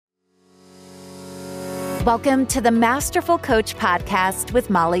Welcome to the Masterful Coach Podcast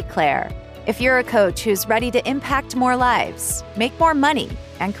with Molly Claire. If you're a coach who's ready to impact more lives, make more money,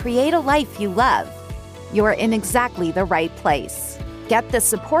 and create a life you love, you're in exactly the right place. Get the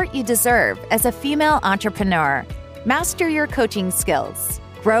support you deserve as a female entrepreneur. Master your coaching skills,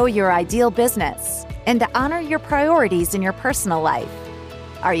 grow your ideal business, and to honor your priorities in your personal life.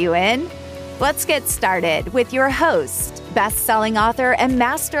 Are you in? Let's get started with your host, best-selling author and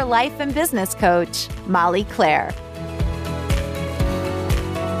master life and business coach, Molly Claire.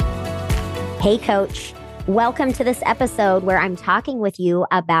 Hey, Coach. Welcome to this episode where I'm talking with you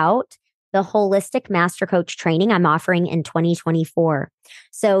about the Holistic Master Coach training I'm offering in 2024.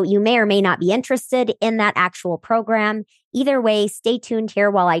 So you may or may not be interested in that actual program. Either way, stay tuned here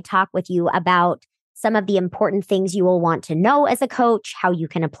while I talk with you about some of the important things you will want to know as a coach, how you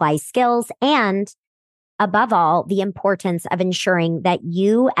can apply skills, and above all, the importance of ensuring that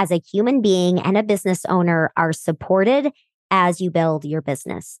you as a human being and a business owner are supported as you build your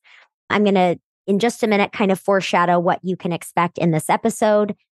business. I'm going to, in just a minute, kind of foreshadow what you can expect in this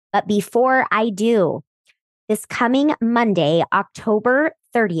episode. But before I do, this coming Monday, October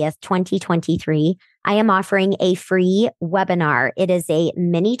 30th, 2023, I am offering a free webinar. It is a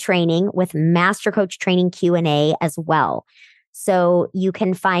mini training with Master Coach Training Q&A as well. So you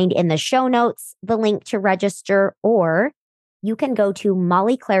can find in the show notes the link to register, or you can go to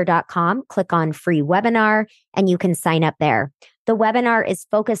mollyclaire.com, click on free webinar, and you can sign up there. The webinar is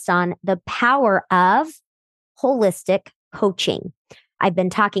focused on the power of holistic coaching. I've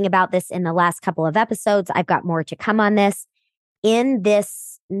been talking about this in the last couple of episodes. I've got more to come on this. In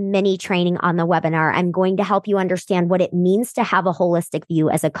this mini training on the webinar, I'm going to help you understand what it means to have a holistic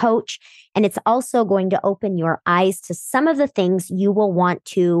view as a coach. And it's also going to open your eyes to some of the things you will want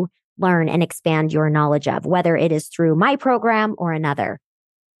to learn and expand your knowledge of, whether it is through my program or another.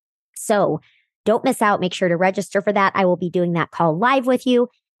 So don't miss out. Make sure to register for that. I will be doing that call live with you.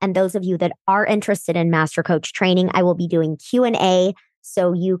 And those of you that are interested in Master Coach training, I will be doing Q&A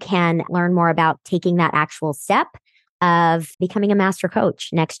so you can learn more about taking that actual step of becoming a master coach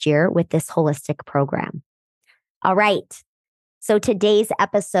next year with this holistic program. All right. So today's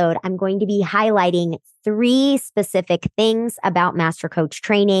episode, I'm going to be highlighting 3 specific things about Master Coach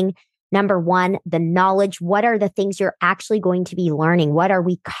training. Number 1, the knowledge. What are the things you're actually going to be learning? What are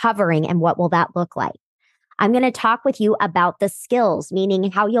we covering and what will that look like? I'm going to talk with you about the skills, meaning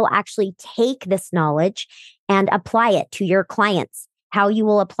how you'll actually take this knowledge and apply it to your clients, how you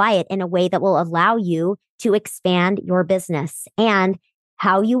will apply it in a way that will allow you to expand your business, and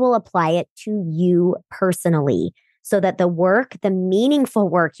how you will apply it to you personally so that the work, the meaningful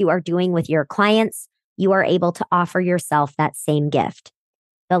work you are doing with your clients, you are able to offer yourself that same gift.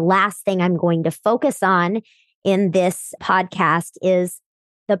 The last thing I'm going to focus on in this podcast is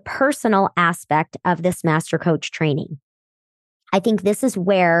the personal aspect of this Master Coach training. I think this is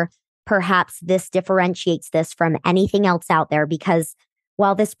where perhaps this differentiates this from anything else out there, because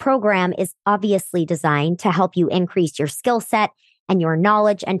while this program is obviously designed to help you increase your skill set and your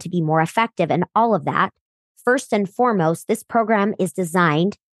knowledge and to be more effective and all of that, first and foremost, this program is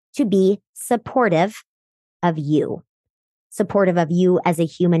designed to be supportive of you as a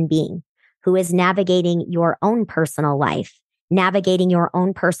human being who is navigating your own personal life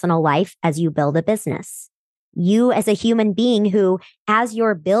as you build a business. You as a human being who, as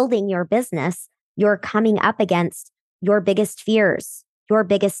you're building your business, you're coming up against your biggest fears, your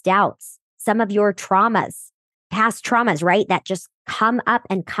biggest doubts, some of your traumas, past traumas, right? That just come up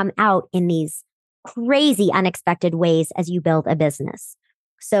and come out in these crazy, unexpected ways as you build a business.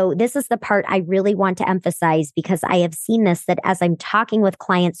 So this is the part I really want to emphasize, because I have seen this, that as I'm talking with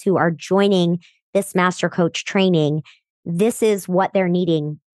clients who are joining this Master Coach training, this is what they're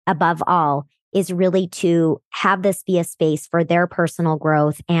needing above all, is really to have this be a space for their personal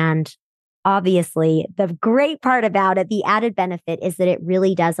growth. And obviously, the great part about it, the added benefit, is that it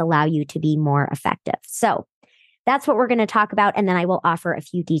really does allow you to be more effective. So that's what we're going to talk about. And then I will offer a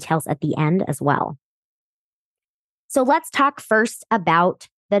few details at the end as well. So let's talk first about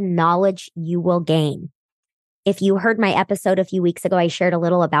the knowledge you will gain. If you heard my episode a few weeks ago, I shared a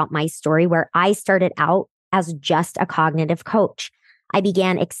little about my story where I started out as just a cognitive coach. I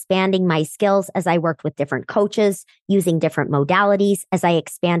began expanding my skills as I worked with different coaches, using different modalities, as I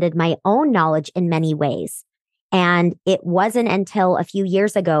expanded my own knowledge in many ways. And it wasn't until a few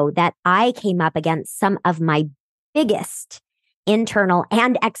years ago that I came up against some of my biggest internal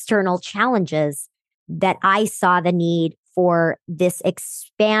and external challenges that I saw the need for this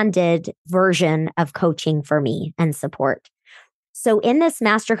expanded version of coaching for me and support. So in this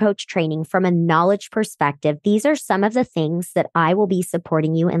Master Coach training, from a knowledge perspective, these are some of the things that I will be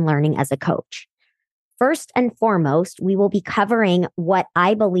supporting you in learning as a coach. First and foremost, we will be covering what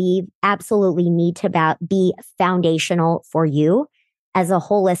I believe absolutely need to be foundational for you as a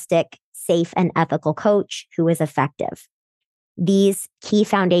holistic, safe, and ethical coach who is effective. These key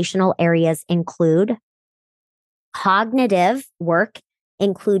foundational areas include cognitive work,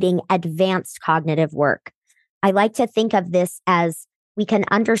 including advanced cognitive work. I like to think of this as we can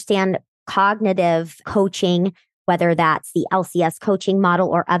understand cognitive coaching, whether that's the LCS coaching model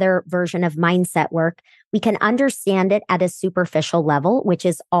or other version of mindset work. We can understand it at a superficial level, which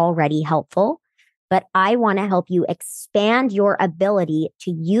is already helpful. But I want to help you expand your ability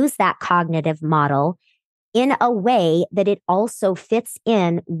to use that cognitive model in a way that it also fits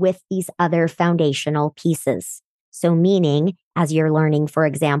in with these other foundational pieces. So meaning, as you're learning, for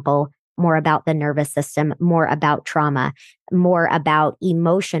example, more about the nervous system, more about trauma, more about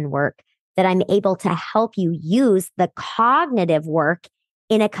emotion work, that I'm able to help you use the cognitive work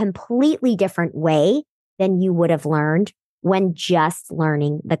in a completely different way than you would have learned when just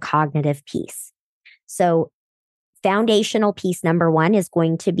learning the cognitive piece. So foundational piece number one is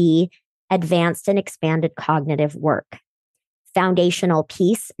going to be advanced and expanded cognitive work. Foundational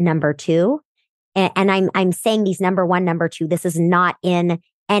piece number two, and I'm saying these number one, number two, this is not in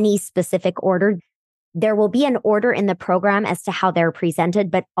any specific order. There will be an order in the program as to how they're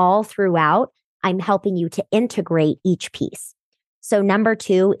presented, but all throughout, I'm helping you to integrate each piece. So number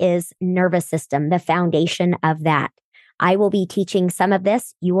two is nervous system, the foundation of that. I will be teaching some of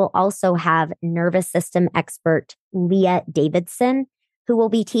this. You will also have nervous system expert Leah Davidson, who will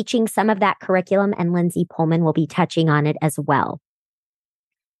be teaching some of that curriculum, and Lindsay Pullman will be touching on it as well.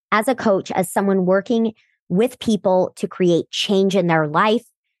 As a coach, as someone working with people to create change in their life,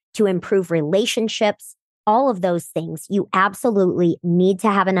 to improve relationships, all of those things, you absolutely need to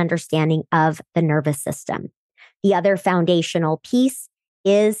have an understanding of the nervous system. The other foundational piece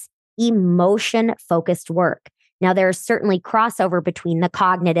is emotion-focused work. Now, there's certainly crossover between the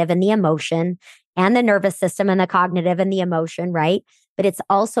cognitive and the emotion, and the nervous system and the cognitive and the emotion, right? But it's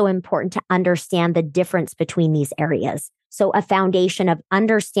also important to understand the difference between these areas. So a foundation of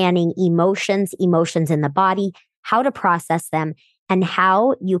understanding emotions in the body, how to process them, and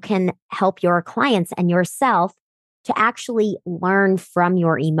how you can help your clients and yourself to actually learn from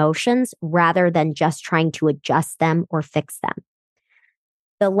your emotions rather than just trying to adjust them or fix them.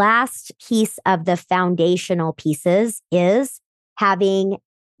 The last piece of the foundational pieces is having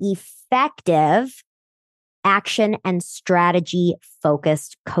effective action and strategy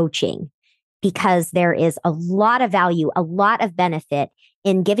focused coaching, because there is a lot of value, a lot of benefit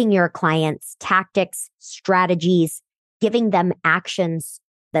in giving your clients tactics, strategies, giving them actions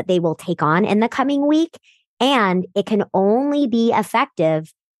that they will take on in the coming week. And it can only be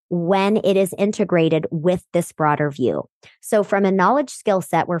effective when it is integrated with this broader view. So from a knowledge skill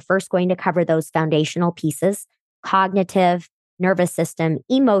set, we're first going to cover those foundational pieces: cognitive, nervous system,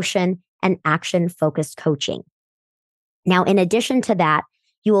 emotion, and action-focused coaching. Now, in addition to that,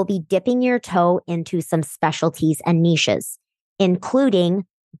 you will be dipping your toe into some specialties and niches, including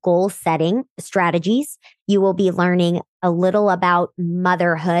goal setting strategies. You will be learning a little about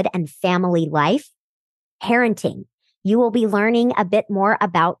motherhood and family life, parenting. You will be learning a bit more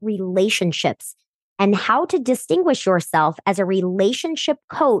about relationships and how to distinguish yourself as a relationship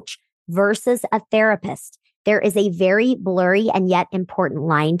coach versus a therapist. There is a very blurry and yet important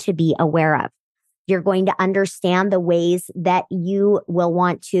line to be aware of. You're going to understand the ways that you will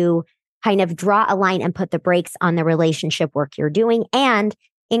want to kind of draw a line and put the brakes on the relationship work you're doing, and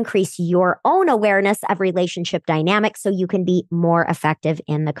increase your own awareness of relationship dynamics so you can be more effective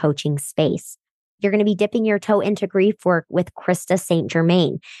in the coaching space. You're going to be dipping your toe into grief work with Krista St.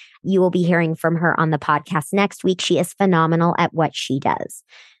 Germain. You will be hearing from her on the podcast next week. She is phenomenal at what she does.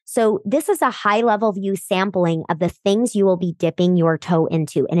 So this is a high-level view sampling of the things you will be dipping your toe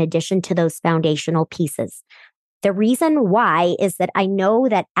into in addition to those foundational pieces. The reason why is that I know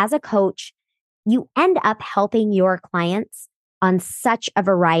that as a coach, you end up helping your clients on such a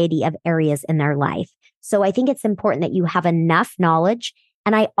variety of areas in their life. So I think it's important that you have enough knowledge.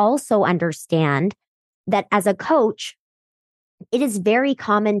 And I also understand that as a coach, it is very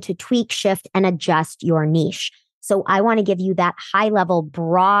common to tweak, shift, and adjust your niche. So I want to give you that high-level,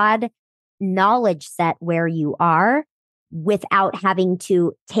 broad knowledge set where you are without having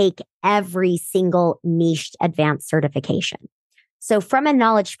to take every single niched advanced certification. So from a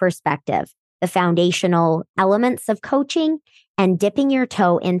knowledge perspective, the foundational elements of coaching and dipping your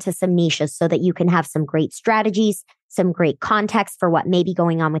toe into some niches so that you can have some great strategies, some great context for what may be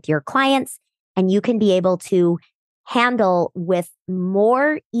going on with your clients, and you can be able to handle with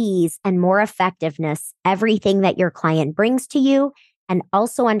more ease and more effectiveness everything that your client brings to you, and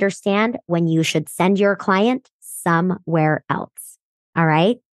also understand when you should send your client somewhere else. All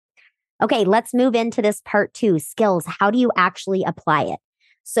right. Okay, let's move into this part 2, skills. How do you actually apply it?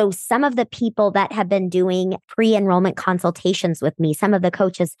 So some of the people that have been doing pre-enrollment consultations with me, some of the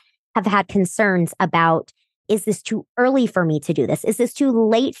coaches have had concerns about, is this too early for me to do this? Is this too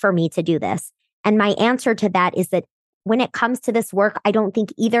late for me to do this? And my answer to that is that when it comes to this work, I don't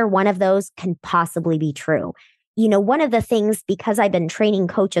think either one of those can possibly be true. You know, one of the things, because I've been training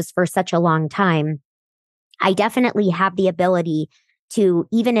coaches for such a long time, I definitely have the ability to,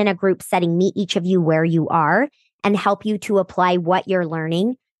 even in a group setting, meet each of you where you are and help you to apply what you're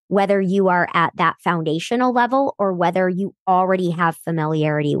learning, whether you are at that foundational level or whether you already have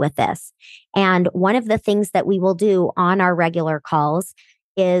familiarity with this. And one of the things that we will do on our regular calls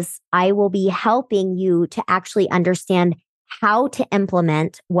is I will be helping you to actually understand how to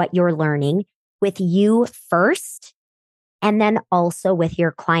implement what you're learning with you first, and then also with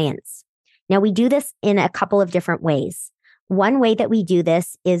your clients. Now, we do this in a couple of different ways. One way that we do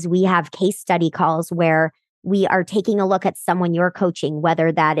this is we have case study calls where we are taking a look at someone you're coaching,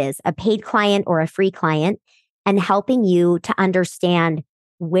 whether that is a paid client or a free client, and helping you to understand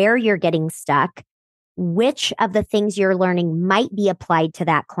where you're getting stuck, which of the things you're learning might be applied to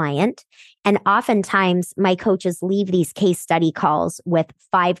that client. And oftentimes my coaches leave these case study calls with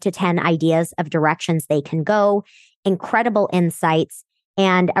 5 to 10 ideas of directions they can go, incredible insights,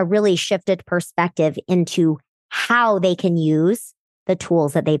 and a really shifted perspective into how they can use the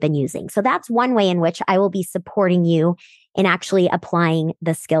tools that they've been using. So that's one way in which I will be supporting you in actually applying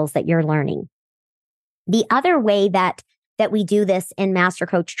the skills that you're learning. The other way that we do this in Master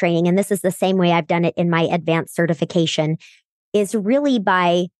Coach training, and this is the same way I've done it in my advanced certification, is really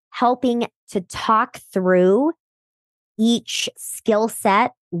by helping to talk through each skill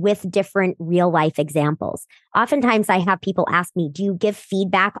set with different real life examples. Oftentimes I have people ask me, do you give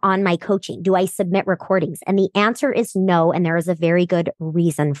feedback on my coaching? Do I submit recordings? And the answer is no. And there is a very good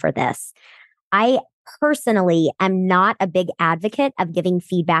reason for this. I personally am not a big advocate of giving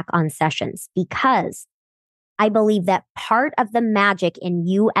feedback on sessions because I believe that part of the magic in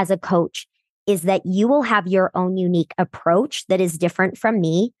you as a coach is that you will have your own unique approach that is different from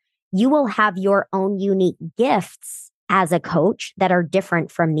me. You will have your own unique gifts as a coach that are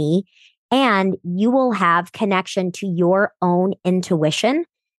different from me. And you will have connection to your own intuition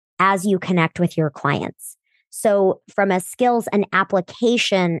as you connect with your clients. So from a skills and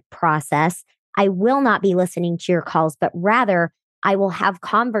application process, I will not be listening to your calls, but rather I will have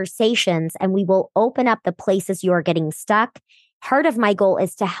conversations and we will open up the places you are getting stuck. Part of my goal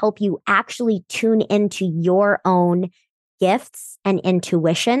is to help you actually tune into your own gifts and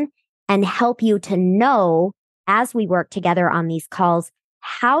intuition and help you to know, as we work together on these calls,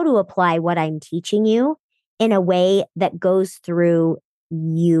 how to apply what I'm teaching you in a way that goes through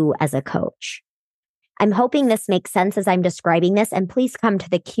you as a coach. I'm hoping this makes sense as I'm describing this, and please come to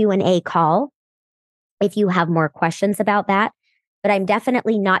the Q&A call if you have more questions about that. But I'm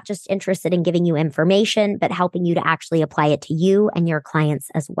definitely not just interested in giving you information, but helping you to actually apply it to you and your clients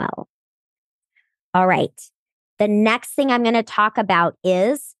as well. All right. The next thing I'm going to talk about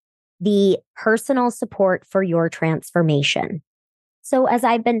is the personal support for your transformation. So as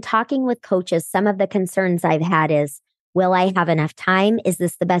I've been talking with coaches, some of the concerns I've had is, will I have enough time? Is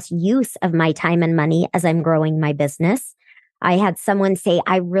this the best use of my time and money as I'm growing my business? I had someone say,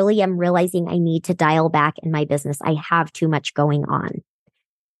 I really am realizing I need to dial back in my business. I have too much going on.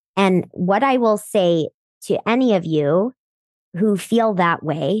 And what I will say to any of you who feel that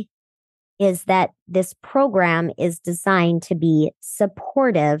way is that this program is designed to be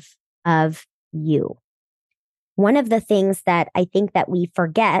supportive of you. One of the things that I think that we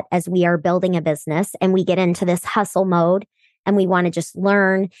forget as we are building a business and we get into this hustle mode and we want to just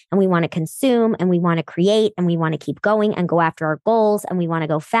learn and we want to consume and we want to create and we want to keep going and go after our goals and we want to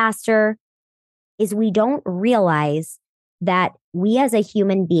go faster, is we don't realize that we as a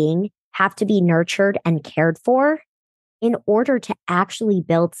human being have to be nurtured and cared for in order to actually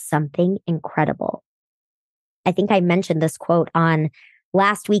build something incredible. I think I mentioned this quote on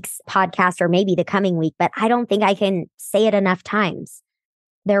last week's podcast or maybe the coming week, but I don't think I can say it enough times.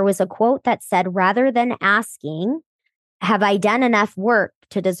 There was a quote that said, rather than asking, have I done enough work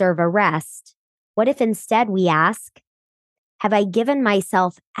to deserve a rest? What if instead we ask, have I given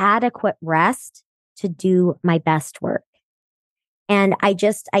myself adequate rest to do my best work? And I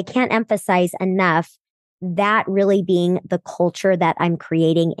can't emphasize enough that really being the culture that I'm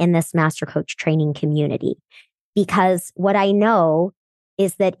creating in this Master Coach training community. Because what I know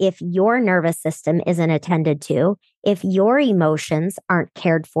is that if your nervous system isn't attended to, if your emotions aren't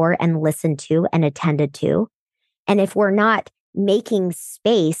cared for and listened to and attended to, and if we're not making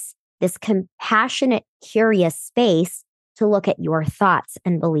space, this compassionate, curious space to look at your thoughts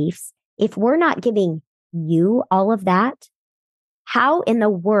and beliefs, if we're not giving you all of that, how in the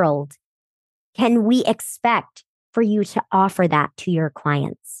world can we expect for you to offer that to your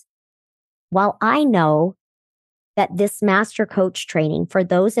clients? While I know that this master coach training, for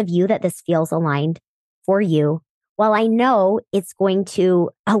those of you that this feels aligned for you, while I know it's going to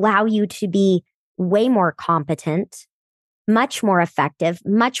allow you to be way more competent, much more effective,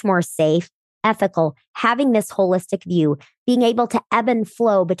 much more safe, ethical, having this holistic view, being able to ebb and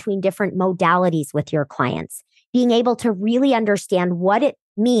flow between different modalities with your clients, being able to really understand what it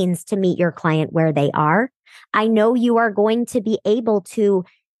means to meet your client where they are. I know you are going to be able to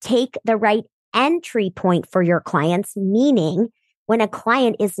take the right entry point for your clients, meaning when a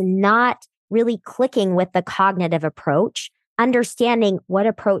client is not really clicking with the cognitive approach, understanding what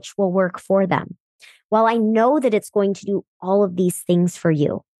approach will work for them. While I know that it's going to do all of these things for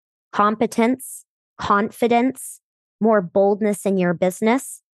you, competence, confidence, more boldness in your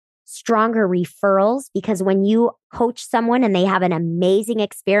business, stronger referrals, because when you coach someone and they have an amazing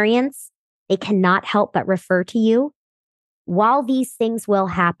experience, they cannot help but refer to you. While these things will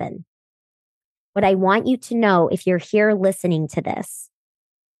happen, what I want you to know, if you're here listening to this,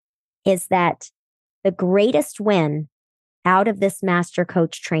 is that the greatest win out of this master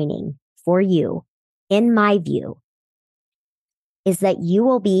coach training for you, in my view, is that you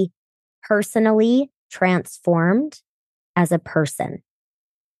will be personally transformed as a person,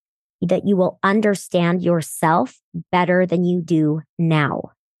 that you will understand yourself better than you do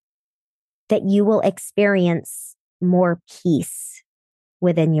now, that you will experience more peace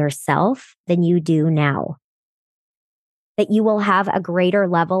within yourself than you do now, that you will have a greater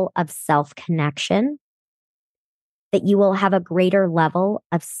level of self-connection, that you will have a greater level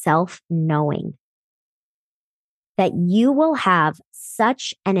of self-knowing, that you will have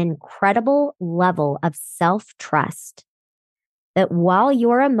such an incredible level of self-trust that while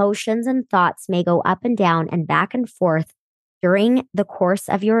your emotions and thoughts may go up and down and back and forth during the course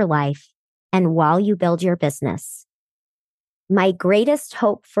of your life and while you build your business, my greatest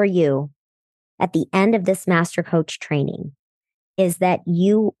hope for you at the end of this master coach training is that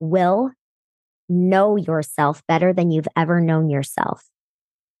you will know yourself better than you've ever known yourself.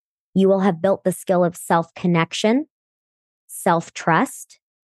 You will have built the skill of self-connection, self-trust,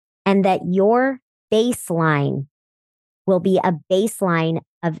 and that your baseline will be a baseline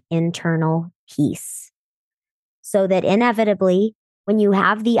of internal peace. So that inevitably, when you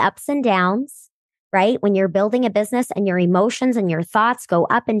have the ups and downs, right? When you're building a business and your emotions and your thoughts go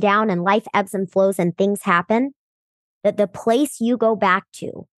up and down and life ebbs and flows and things happen, that the place you go back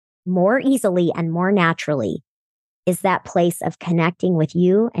to more easily and more naturally is that place of connecting with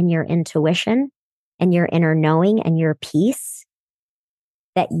you and your intuition and your inner knowing and your peace,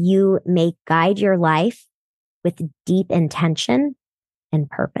 that you may guide your life with deep intention and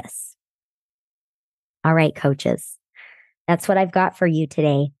purpose. All right, coaches, that's what I've got for you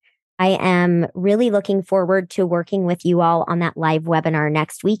today. I am really looking forward to working with you all on that live webinar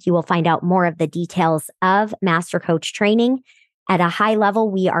next week. You will find out more of the details of Master Coach Training. At a high level,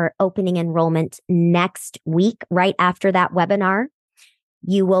 we are opening enrollment next week, right after that webinar.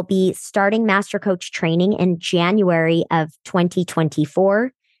 You will be starting Master Coach Training in January of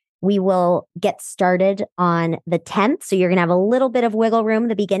 2024. We will get started on the 10th, so you're going to have a little bit of wiggle room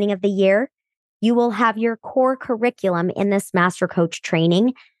the beginning of the year. You will have your core curriculum in this Master Coach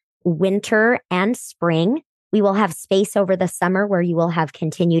Training, winter and spring. We will have space over the summer where you will have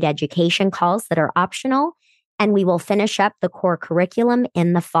continued education calls that are optional, and we will finish up the core curriculum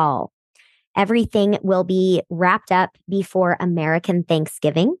in the fall. Everything will be wrapped up before American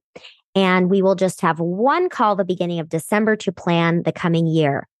Thanksgiving, and we will just have one call the beginning of December to plan the coming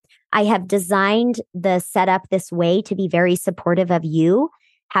year. I have designed the setup this way to be very supportive of you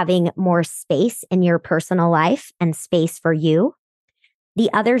having more space in your personal life and space for you. The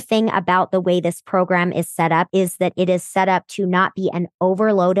other thing about the way this program is set up is that it is set up to not be an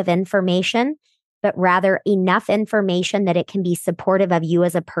overload of information, but rather enough information that it can be supportive of you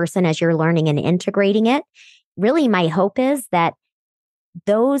as a person as you're learning and integrating it. Really, my hope is that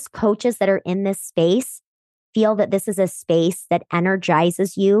those coaches that are in this space feel that this is a space that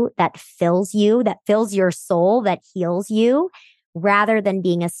energizes you, that fills your soul, that heals you, rather than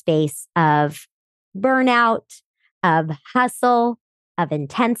being a space of burnout, of hustle, of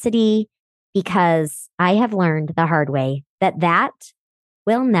intensity, because I have learned the hard way that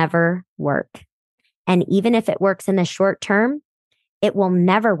will never work. And even if it works in the short term, it will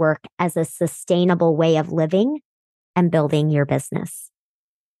never work as a sustainable way of living and building your business.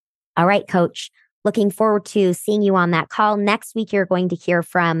 All right, coach, Looking forward to seeing you on that call. Next week, you're going to hear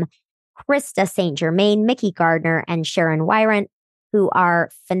from Krista St. Germain, Mickey Gardner, and Sharon Wyrant, who are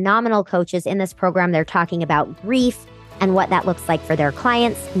phenomenal coaches in this program. They're talking about grief and what that looks like for their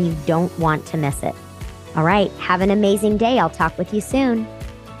clients, and you don't want to miss it. All right, have an amazing day. I'll talk with you soon.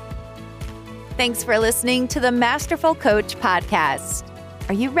 Thanks for listening to the Masterful Coach podcast.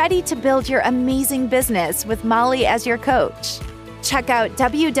 Are you ready to build your amazing business with Molly as your coach? Check out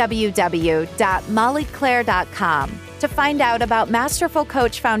www.mollyclaire.com to find out about Masterful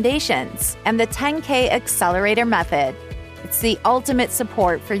Coach Foundations and the 10K Accelerator Method. It's the ultimate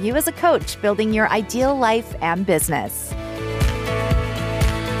support for you as a coach building your ideal life and business.